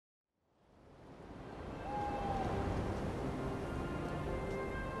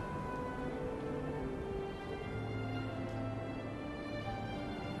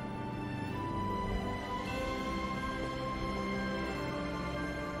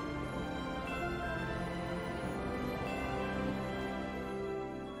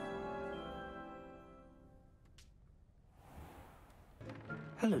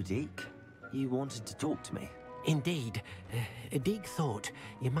Hello, Deke. You wanted to talk to me? Indeed. Deek thought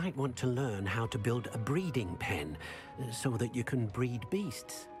you might want to learn how to build a breeding pen so that you can breed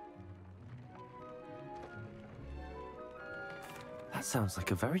beasts. That sounds like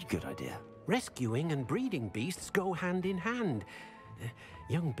a very good idea. Rescuing and breeding beasts go hand in hand.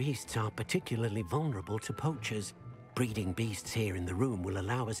 Young beasts are particularly vulnerable to poachers. Breeding beasts here in the room will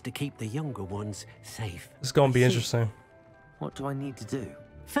allow us to keep the younger ones safe. It's gonna be interesting. What do I need to do?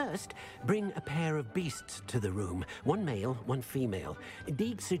 First, bring a pair of beasts to the room. One male, one female.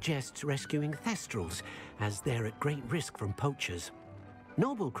 Deek suggests rescuing thestrals, as they're at great risk from poachers.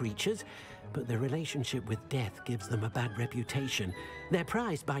 Noble creatures, but their relationship with death gives them a bad reputation. They're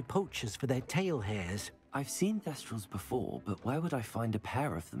prized by poachers for their tail hairs. I've seen thestrals before, but where would I find a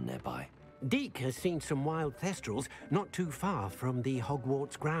pair of them nearby? Deek has seen some wild thestrals not too far from the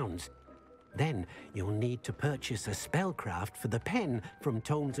Hogwarts grounds. Then you'll need to purchase a spellcraft for the pen from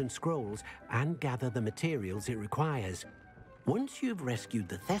Tomes and Scrolls and gather the materials it requires. Once you've rescued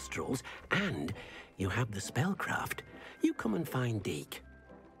the thestrals and you have the spellcraft, you come and find Deek.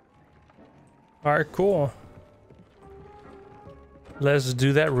 All right, cool. Let's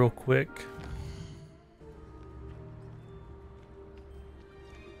do that real quick.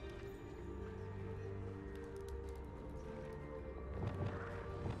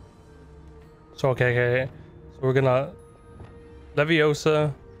 So okay. So we're gonna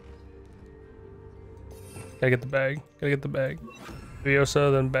Leviosa. Gotta get the bag. Gotta get the bag.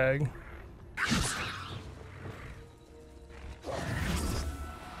 Leviosa, then bag.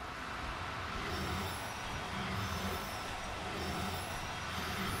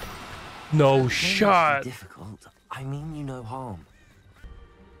 No shot. Difficult. I mean, you no harm.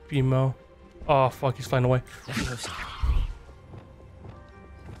 BMO. Oh fuck, he's flying away. How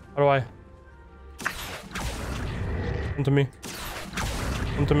do I? Come to me.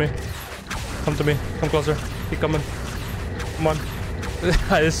 Come to me. Come to me. Come closer. Keep coming. Come on.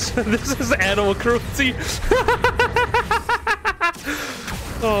 this is animal cruelty.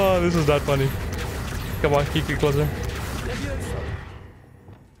 Oh, this is not funny. Come on, keep it closer.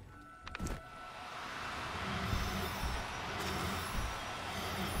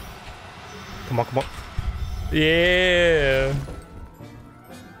 Come on, come on. Yeah.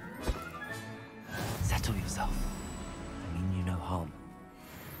 Settle yourself. I mean, you no harm.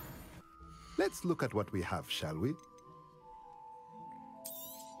 Let's look at what we have, shall we?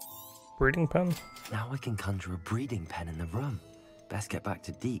 Breeding pen. Now I can conjure a breeding pen in the room. Best get back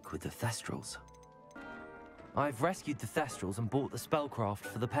to Deke with the thestrals. I've rescued the thestrals and bought the spellcraft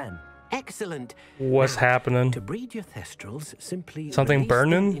for the pen. Excellent. What's happening? To breed your thestrals, simply Something release them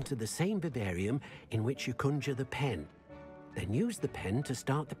burning? into the same vivarium in which you conjure the pen. Then use the pen to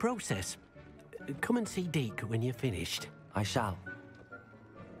start the process. Come and see Deke when you're finished. I shall.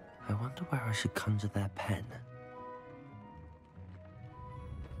 I wonder where I should conjure their pen.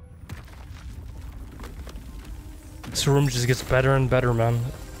 This room just gets better and better, man.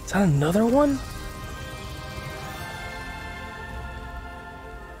 Is that another one?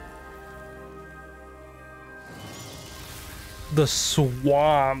 The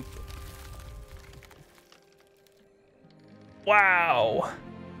swamp. Wow.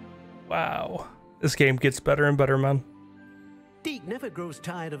 Wow. This game gets better and better, man. Deke never grows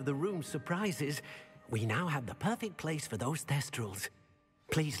tired of the room's surprises. We now have the perfect place for those thestrals.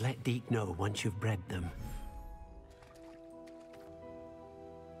 Please let Deke know once you've bred them.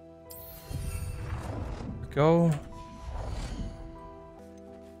 Go.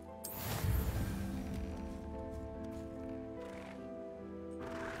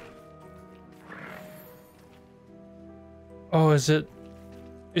 Oh, is it?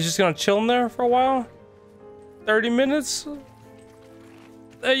 It's just gonna chill in there for a while? 30 minutes?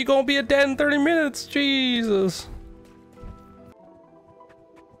 Are you gonna be dead in 30 minutes? Jesus.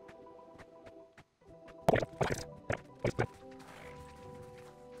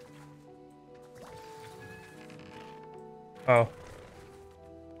 Oh.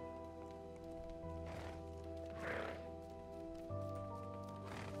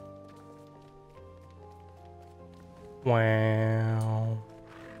 Wow.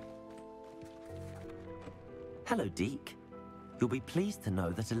 Hello, Deke. You'll be pleased to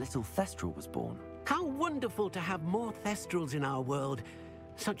know that a little thestral was born. How wonderful to have more thestrals in our world.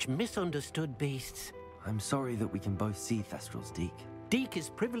 Such misunderstood beasts. I'm sorry that we can both see thestrals, Deke. Deke is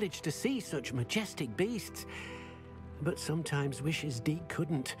privileged to see such majestic beasts, but sometimes wishes Deke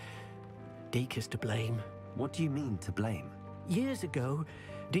couldn't. Deke is to blame. What do you mean, to blame? Years ago,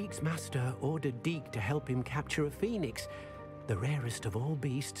 Deke's master ordered Deke to help him capture a phoenix, the rarest of all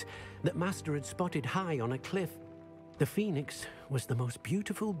beasts that master had spotted high on a cliff. The phoenix was the most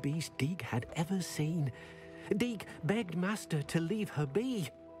beautiful beast Deke had ever seen. Deke begged Master to leave her be.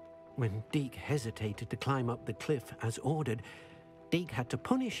 When Deke hesitated to climb up the cliff as ordered, Deke had to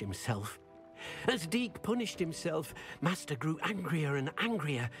punish himself. As Deke punished himself, Master grew angrier and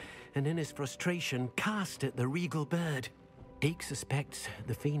angrier, and in his frustration cast at the regal bird. Deke suspects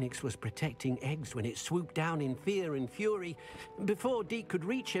the phoenix was protecting eggs when it swooped down in fear and fury. Before Deke could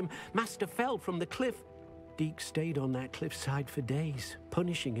reach him, Master fell from the cliff. Deke stayed on that cliffside for days,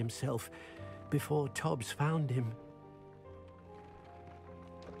 punishing himself, before Tobbs found him.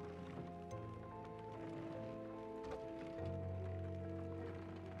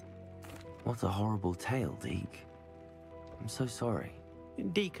 What a horrible tale, Deke. I'm so sorry.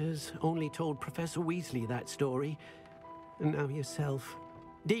 Deke has only told Professor Weasley that story, and now yourself.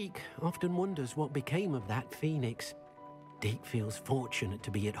 Deke often wonders what became of that phoenix. Deke feels fortunate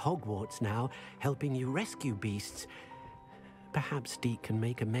to be at Hogwarts now, helping you rescue beasts. Perhaps Deke can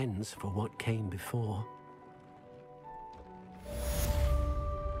make amends for what came before.